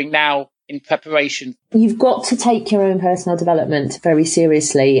started doing now in preparation? You've got to take your own personal development very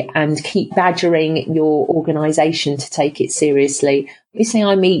seriously and keep badgering your organisation to take it seriously. Obviously,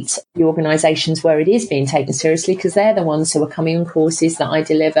 I meet the organisations where it is being taken seriously, because they're the ones who are coming on courses that I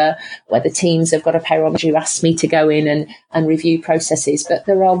deliver, where the teams have got a payroll manager who asks me to go in and review processes. But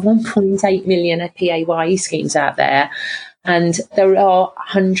there are 1.8 million PAYE schemes out there, and there are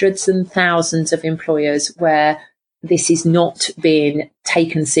hundreds and thousands of employers where this is not being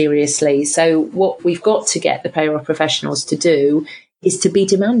taken seriously. So what we've got to get the payroll professionals to do is to be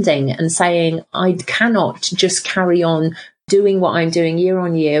demanding and saying, I cannot just carry on doing what I'm doing year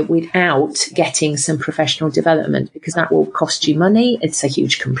on year without getting some professional development, because that will cost you money. It's a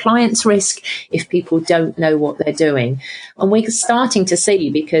huge compliance risk if people don't know what they're doing. And we're starting to see,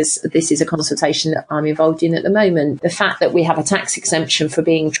 because this is a consultation that I'm involved in at the moment, the fact that we have a tax exemption for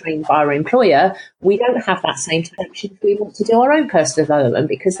being trained by our employer, we don't have that same exemption if we want to do our own personal development,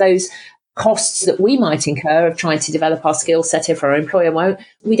 because those costs that we might incur of trying to develop our skill set if our employer won't,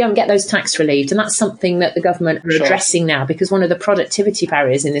 we don't get those tax relieved. And that's something that the government are addressing now, because one of the productivity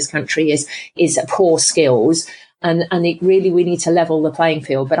barriers in this country is poor skills. And we need to level the playing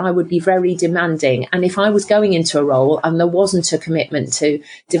field. But I would be very demanding. And if I was going into a role and there wasn't a commitment to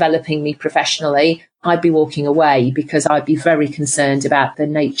developing me professionally, I'd be walking away, because I'd be very concerned about the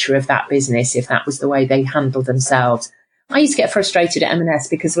nature of that business if that was the way they handled themselves. I used to get frustrated at M&S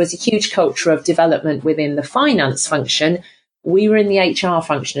because there was a huge culture of development within the finance function. We were in the HR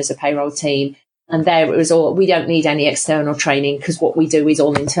function as a payroll team, and there it was all, we don't need any external training because what we do is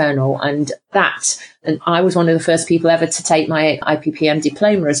all internal. And I was one of the first people ever to take my IPPM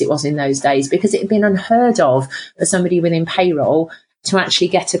diploma, as it was in those days, because it had been unheard of for somebody within payroll to actually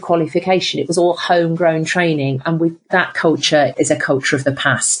get a qualification. It was all homegrown training. And that culture is a culture of the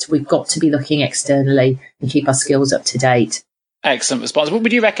past. We've got to be looking externally and keep our skills up to date. Excellent response.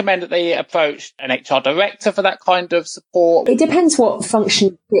 Would you recommend that they approach an HR director for that kind of support? It depends what function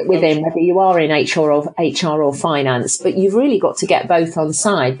you fit within, whether you are in HR or finance, but you've really got to get both on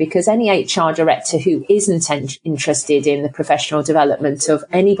side, because any HR director who isn't interested in the professional development of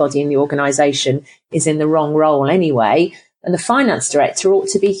anybody in the organisation is in the wrong role anyway. And the finance director ought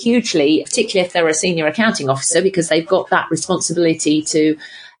to be hugely, particularly if they're a senior accounting officer, because they've got that responsibility to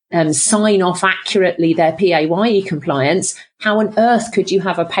sign off accurately their PAYE compliance. How on earth could you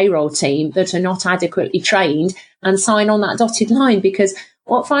have a payroll team that are not adequately trained and sign on that dotted line? Because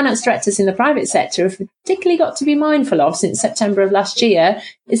what finance directors in the private sector have particularly got to be mindful of since September of last year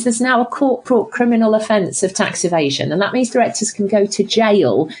is there's now a court-brought criminal offence of tax evasion. And that means directors can go to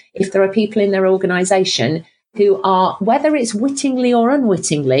jail if there are people in their organisation who are, whether it's wittingly or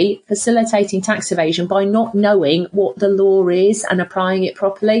unwittingly, facilitating tax evasion by not knowing what the law is and applying it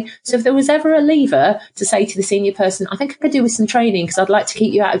properly. So if there was ever a lever to say to the senior person, I think I could do with some training because I'd like to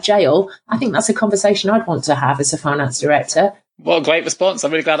keep you out of jail, I think that's a conversation I'd want to have as a finance director. Well, great response.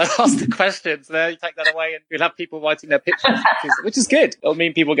 I'm really glad I asked the questions there. You take that away and we'll have people writing their pitches, which is good. It'll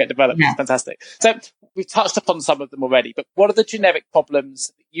mean people get developed. Yeah. It's fantastic. So we've touched upon some of them already, but what are the generic problems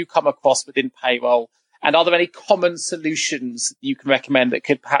that you come across within payroll? And are there any common solutions you can recommend that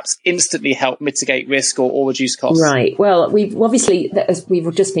could perhaps instantly help mitigate risk or reduce costs? Right. Well, we've obviously, as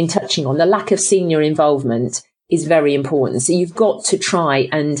we've just been touching on, the lack of senior involvement is very important. So you've got to try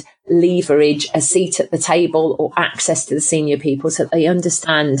and leverage a seat at the table or access to the senior people so that they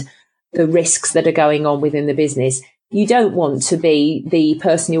understand the risks that are going on within the business. You don't want to be the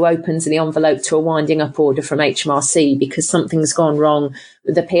person who opens the envelope to a winding up order from HMRC because something's gone wrong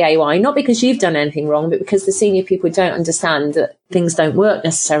with the PAY, not because you've done anything wrong, but because the senior people don't understand that things don't work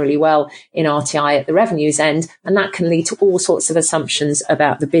necessarily well in RTI at the revenues end, and that can lead to all sorts of assumptions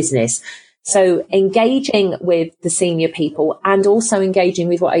about the business. So engaging with the senior people and also engaging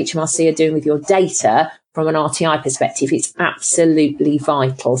with what HMRC are doing with your data from an RTI perspective, it's absolutely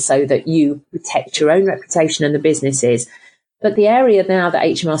vital so that you protect your own reputation and the businesses. But the area now that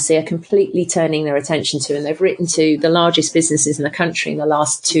HMRC are completely turning their attention to, and they've written to the largest businesses in the country in the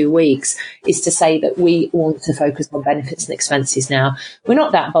last 2 weeks, is to say that we want to focus on benefits and expenses now. We're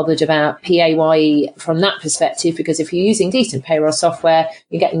not that bothered about PAYE from that perspective, because if you're using decent payroll software,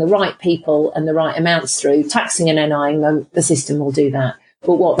 you're getting the right people and the right amounts through, taxing and NIing them, the system will do that.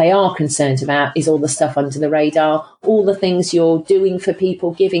 But what they are concerned about is all the stuff under the radar, all the things you're doing for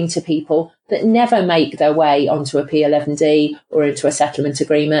people, giving to people that never make their way onto a P11D or into a settlement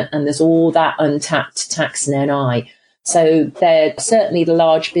agreement. And there's all that untapped tax and NI. So they're certainly the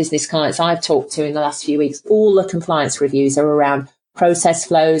large business clients I've talked to in the last few weeks. All the compliance reviews are around process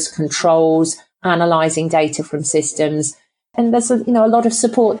flows, controls, analysing data from systems. And there's a lot of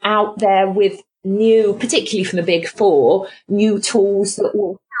support out there with new, particularly from the big four, new tools that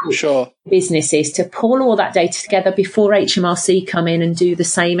will help businesses to pull all that data together before HMRC come in and do the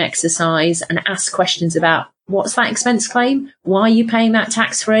same exercise and ask questions about what's that expense claim? Why are you paying that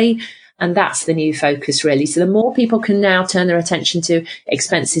tax free? And that's the new focus, really. So the more people can now turn their attention to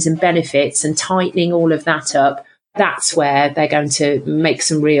expenses and benefits and tightening all of that up, that's where they're going to make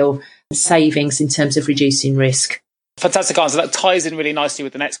some real savings in terms of reducing risk. Fantastic answer. That ties in really nicely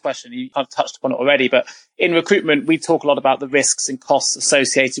with the next question. You kind of touched upon it already, but in recruitment, we talk a lot about the risks and costs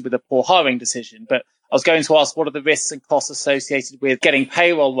associated with a poor hiring decision. But I was going to ask, what are the risks and costs associated with getting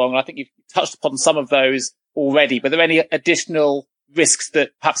payroll wrong? And I think you've touched upon some of those already, but are there any additional risks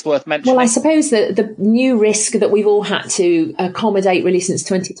that perhaps worth mentioning? Well, I suppose that the new risk that we've all had to accommodate really since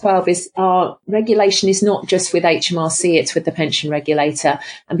 2012 is our regulation is not just with HMRC, it's with the pension regulator.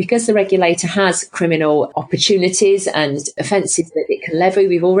 And because the regulator has criminal opportunities and offences that it can levy,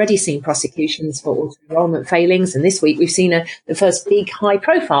 we've already seen prosecutions for auto-enrolment failings. And this week we've seen the first big high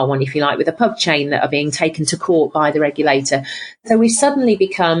profile one, if you like, with a pub chain that are being taken to court by the regulator. So we've suddenly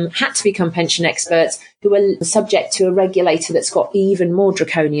had to become pension experts who are subject to a regulator that's got even more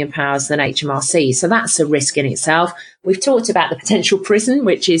draconian powers than HMRC. So that's a risk in itself. We've talked about the potential prison,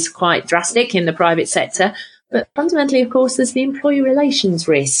 which is quite drastic in the private sector. But fundamentally, of course, there's the employee relations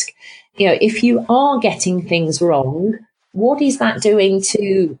risk. If you are getting things wrong, what is that doing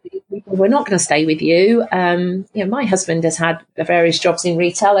to people who are not going to stay with you? My husband has had various jobs in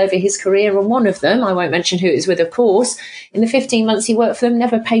retail over his career, and one of them, I won't mention who it was with, of course, in the 15 months he worked for them,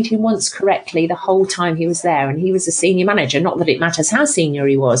 never paid him once correctly the whole time he was there. And he was a senior manager, not that it matters how senior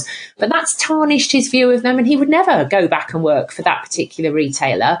he was, but that's tarnished his view of them, and he would never go back and work for that particular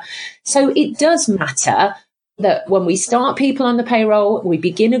retailer. So it does matter that when we start people on the payroll, we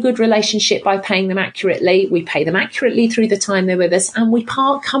begin a good relationship by paying them accurately. We pay them accurately through the time they're with us, and we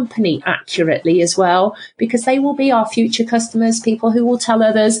part company accurately as well, because they will be our future customers, people who will tell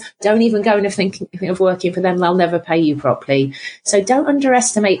others, don't even go and think of working for them, they'll never pay you properly. So don't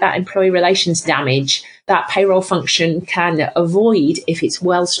underestimate that employee relations damage that payroll function can avoid if it's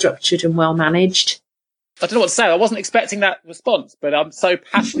well structured and well managed. I don't know what to say. I wasn't expecting that response, but I'm so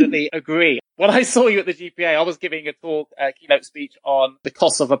passionately agree. When I saw you at the GPA, I was giving a keynote speech on the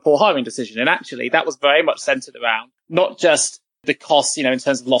cost of a poor hiring decision. And actually, that was very much centered around not just the costs, in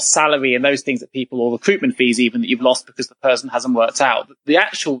terms of lost salary and those things that people, or recruitment fees even, that you've lost because the person hasn't worked out.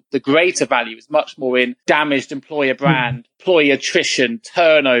 The greater value is much more in damaged employer brand, employee attrition,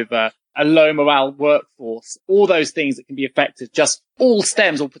 turnover, a low morale workforce, all those things that can be affected, just all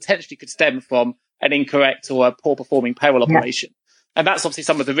stems or potentially could stem from an incorrect or a poor performing payroll operation. And that's obviously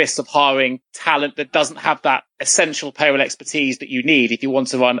some of the risks of hiring talent that doesn't have that essential payroll expertise that you need if you want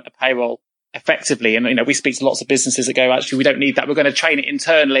to run a payroll effectively. And, we speak to lots of businesses that go, actually, we don't need that. We're going to train it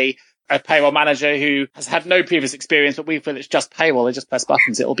internally. A payroll manager who has had no previous experience, but we feel it's just payroll. They just press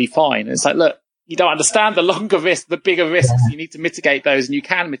buttons. It'll be fine. And it's like, look, you don't understand the longer risks, the bigger risks. You need to mitigate those, and you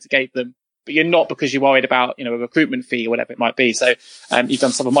can mitigate them. But you're not because you're worried about, a recruitment fee or whatever it might be. So you've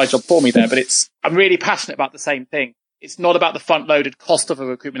done some of my job for me there, but I'm really passionate about the same thing. It's not about the front-loaded cost of a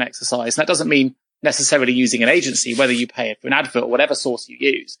recruitment exercise. And that doesn't mean necessarily using an agency, whether you pay it for an advert or whatever source you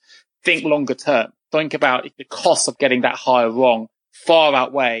use. Think longer term. Think about if the costs of getting that hire wrong far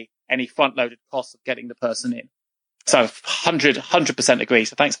outweigh any front-loaded costs of getting the person in. So 100% agree.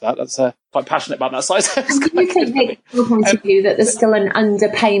 So thanks for that. That's quite passionate about that side. Do you think, from your point of view, that there's still an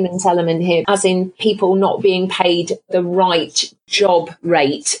underpayment element here, as in people not being paid the right job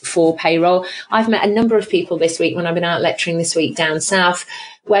rate for payroll? I've met a number of people this week when I've been out lecturing this week down south,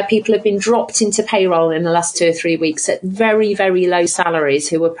 where people have been dropped into payroll in the last 2 or 3 weeks at very, very low salaries,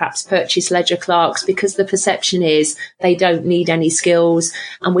 who were perhaps purchase ledger clerks, because the perception is they don't need any skills.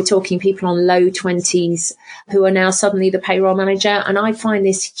 And we're talking people on low 20s who are now suddenly the payroll manager. And I find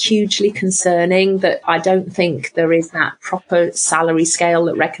this hugely concerning, that I don't think there is that proper salary scale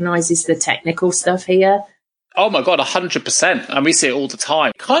that recognises the technical stuff here. Oh my God, 100%. And we see it all the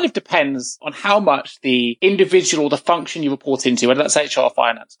time. It kind of depends on how much the individual, the function you report into, whether that's HR or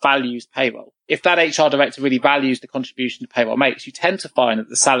finance, values payroll. If that HR director really values the contribution the payroll makes, you tend to find that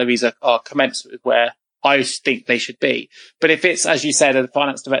the salaries are commensurate with where I think they should be. But if it's, as you said, the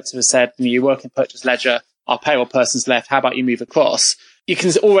finance director has said, you work in purchase ledger, our payroll person's left, how about you move across? You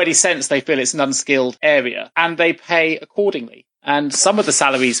can already sense they feel it's an unskilled area, and they pay accordingly. And some of the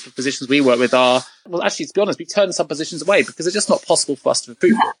salaries for positions we work with are, well, actually, to be honest, we turn some positions away because they're just not possible for us to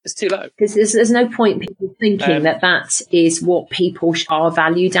recruit. It's too low. Because there's no point people thinking that is what people are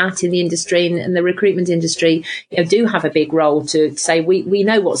valued at in the industry, and the recruitment industry do have a big role to say, we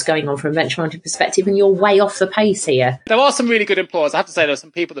know what's going on from a benchmarking perspective, and you're way off the pace here. There are some really good employers. I have to say there are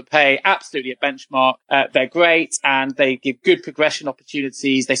some people that pay absolutely at benchmark. They're great, and they give good progression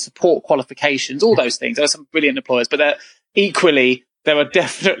opportunities. They support qualifications, all those things. There are some brilliant employers, but equally, there are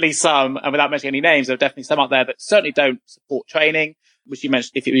definitely some, and without mentioning any names, there are definitely some out there that certainly don't support training, which you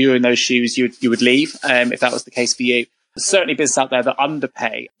mentioned, if you were in those shoes, you would leave, if that was the case for you. There's certainly businesses out there that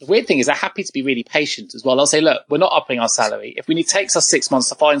underpay. The weird thing is they're happy to be really patient as well. They'll say, look, we're not upping our salary. If it takes us 6 months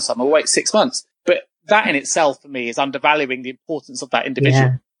to find someone, we'll wait 6 months. But that in itself, for me, is undervaluing the importance of that individual.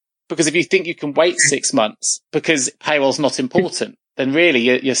 Yeah. Because if you think you can wait 6 months because payroll's not important, then really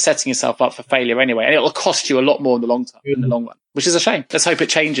you're setting yourself up for failure anyway. And it'll cost you a lot more in the long term, in the long run, which is a shame. Let's hope it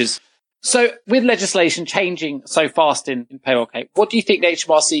changes. So with legislation changing so fast in payroll, Kate, what do you think the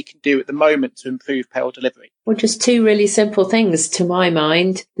HMRC can do at the moment to improve payroll delivery? Well, just two really simple things to my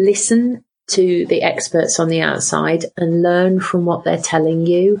mind. Listen to the experts on the outside and learn from what they're telling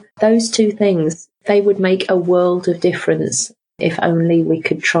you. Those two things, they would make a world of difference if only we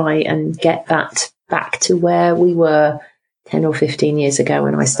could try and get that back to where we were 10 or 15 years ago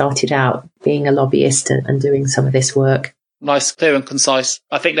when I started out being a lobbyist and doing some of this work. Nice, clear and concise.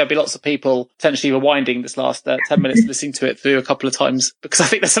 I think there'll be lots of people potentially rewinding this last 10 minutes, listening to it through a couple of times, because I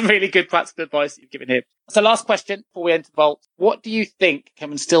think there's some really good practical advice you've given here. So last question before we enter Vault. What do you think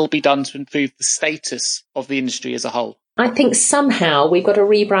can still be done to improve the status of the industry as a whole? I think somehow we've got to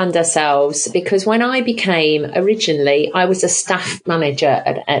rebrand ourselves, because when I became originally, I was a staff manager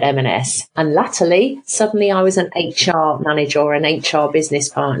at M&S, and latterly, suddenly I was an HR manager or an HR business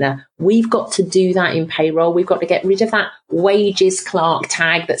partner. We've got to do that in payroll. We've got to get rid of that wages clerk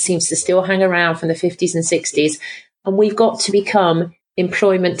tag that seems to still hang around from the 50s and 60s. And we've got to become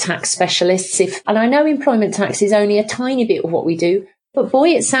employment tax specialists. And I know employment tax is only a tiny bit of what we do, but boy,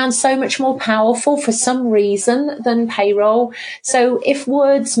 it sounds so much more powerful for some reason than payroll. So if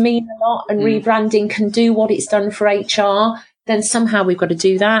words mean a lot and rebranding can do what it's done for HR, then somehow we've got to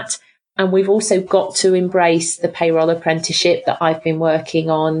do that. And we've also got to embrace the payroll apprenticeship that I've been working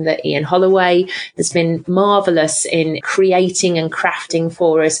on, that Ian Holloway has been marvellous in creating and crafting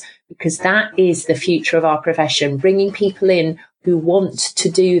for us, because that is the future of our profession, bringing people in who want to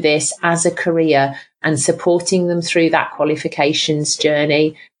do this as a career and supporting them through that qualifications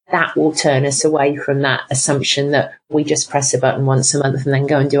journey. That will turn us away from that assumption that we just press a button once a month and then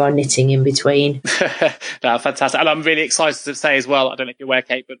go and do our knitting in between. No, fantastic. And I'm really excited to say as well, I don't know if you're aware,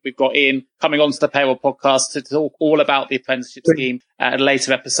 Kate, but we've got Ian coming onto the Payroll podcast to talk all about the apprenticeship scheme at a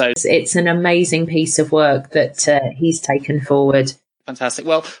later episode. It's an amazing piece of work that he's taken forward. Fantastic.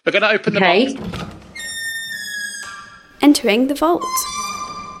 Well, we're going to open the vault. Entering the vault.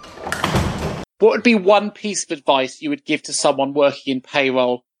 What would be one piece of advice you would give to someone working in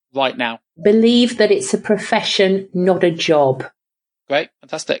payroll right now? Believe that it's a profession, not a job. Great.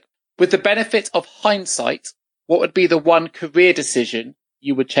 Fantastic. With the benefit of hindsight, what would be the one career decision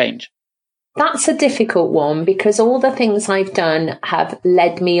you would change? That's a difficult one, because all the things I've done have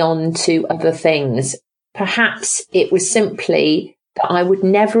led me on to other things. Perhaps it was simply that I would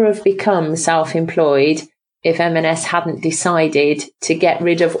never have become self-employed if M&S hadn't decided to get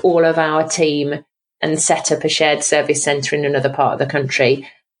rid of all of our team and set up a shared service centre in another part of the country.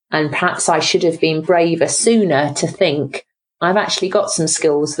 And perhaps I should have been braver sooner to think I've actually got some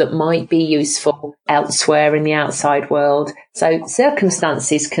skills that might be useful elsewhere in the outside world. So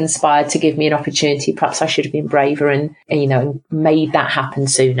circumstances conspired to give me an opportunity. Perhaps I should have been braver and made that happen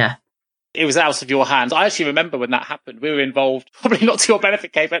sooner. It was out of your hands. I actually remember when that happened. We were involved, probably not to your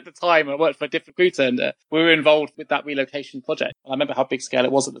benefit, Kate, at the time. I worked for a different recruiter, and we were involved with that relocation project. I remember how big scale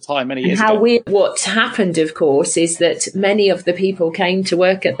it was at the time, many years ago. What happened, of course, is that many of the people came to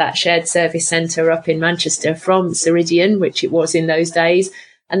work at that shared service centre up in Manchester from Ceridian, which it was in those days.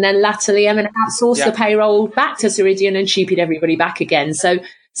 And then latterly, outsourced the payroll back to Ceridian and sheepied everybody back again. So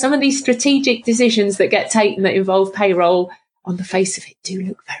some of these strategic decisions that get taken that involve payroll, on the face of it, do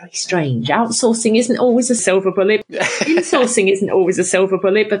look very strange. Outsourcing isn't always a silver bullet. Insourcing isn't always a silver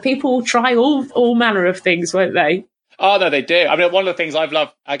bullet, but people will try all manner of things, won't they? Oh, no, they do. I mean, one of the things I've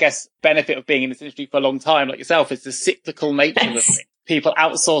loved, I guess, benefit of being in this industry for a long time, like yourself, is the cyclical nature of things. People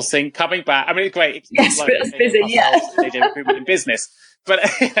outsourcing, coming back. I mean, it's great. Yes, but it's busy, They do recruitment in business. But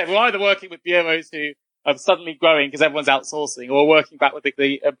we're either working with bureaus who are suddenly growing because everyone's outsourcing, or working back with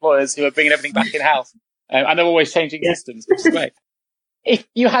the employers who are bringing everything back in-house. And they're always changing systems, which is great. If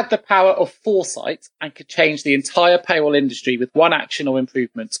you had the power of foresight and could change the entire payroll industry with one action or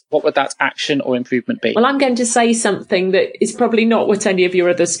improvement, what would that action or improvement be? Well, I'm going to say something that is probably not what any of your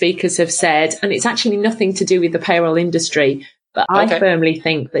other speakers have said, and it's actually nothing to do with the payroll industry. But I firmly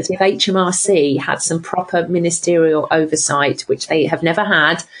think that if HMRC had some proper ministerial oversight, which they have never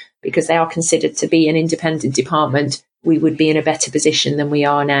had because they are considered to be an independent department, we would be in a better position than we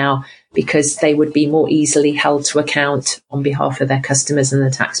are now, because they would be more easily held to account on behalf of their customers and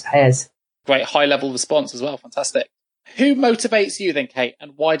the taxpayers. Great high level response as well. Fantastic. Who motivates you then, Kate,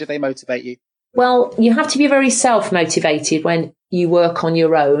 and why do they motivate you? Well, you have to be very self-motivated when you work on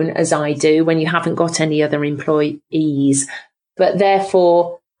your own, as I do, when you haven't got any other employees. But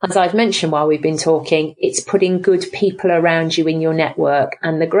therefore, as I've mentioned while we've been talking, it's putting good people around you in your network,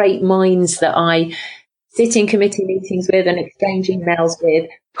 and the great minds that I sit in committee meetings with and exchange emails with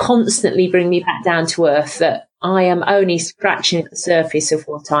constantly bring me back down to earth, that I am only scratching at the surface of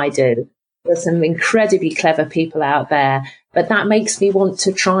what I do. There's some incredibly clever people out there, But that makes me want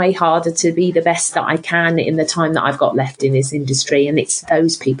to try harder to be the best that I can in the time that I've got left in this industry. And it's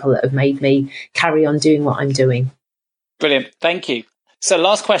those people that have made me carry on doing what I'm doing. Brilliant. Thank you. So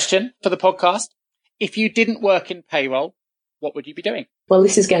last question for the podcast. If you didn't work in payroll, what would you be doing? Well,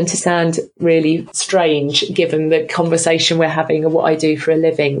 this is going to sound really strange given the conversation we're having and what I do for a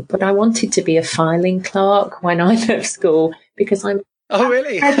living. But I wanted to be a filing clerk when I left school because I'm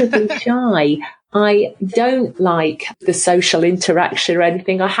incredibly shy. I don't like the social interaction or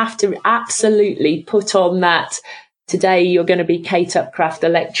anything. I have to absolutely put on that today you're going to be Kate Upcraft, a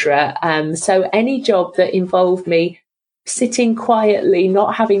lecturer. So any job that involved me sitting quietly,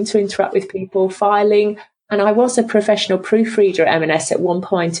 not having to interact with people, filing. And I was a professional proofreader at M&S at one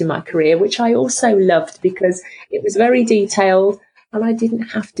point in my career, which I also loved because it was very detailed and I didn't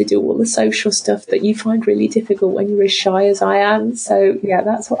have to do all the social stuff that you find really difficult when you're as shy as I am. So yeah,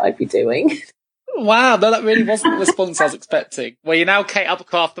 that's what I'd be doing. Wow, no, that really wasn't the response I was expecting. Well, you're now Kate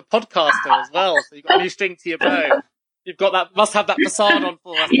Upcraft, the podcaster as well, so you've got a new string to your bow. You've got that, must have that facade on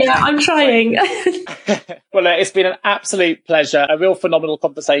for us. Yeah, I'm trying. Well, it's been an absolute pleasure, a real phenomenal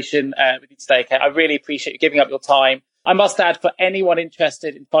conversation with you today, Kate. I really appreciate you giving up your time. I must add, for anyone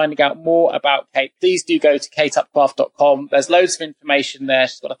interested in finding out more about Kate, please do go to kateupcraft.com. There's loads of information there.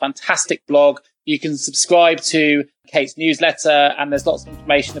 She's got a fantastic blog. You can subscribe to Kate's newsletter, and there's lots of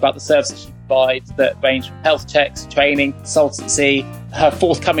information about the services she provides that range from health checks, training, consultancy, her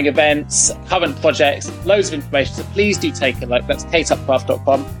forthcoming events, current projects, loads of information. So please do take a look. That's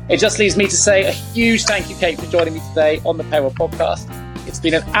kateupcraft.com. It just leaves me to say a huge thank you, Kate, for joining me today on the Payroll Podcast. It's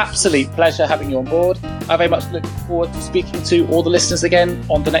been an absolute pleasure having you on board. I very much look forward to speaking to all the listeners again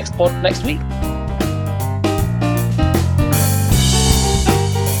on the next pod next week.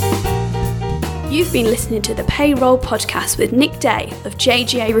 You've been listening to the Payroll Podcast with Nick Day of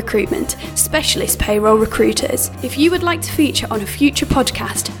JGA Recruitment, specialist payroll recruiters. If you would like to feature on a future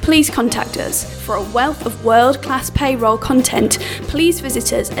podcast, please contact us. For a wealth of world-class payroll content, please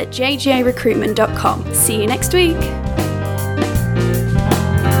visit us at jgarecruitment.com. See you next week.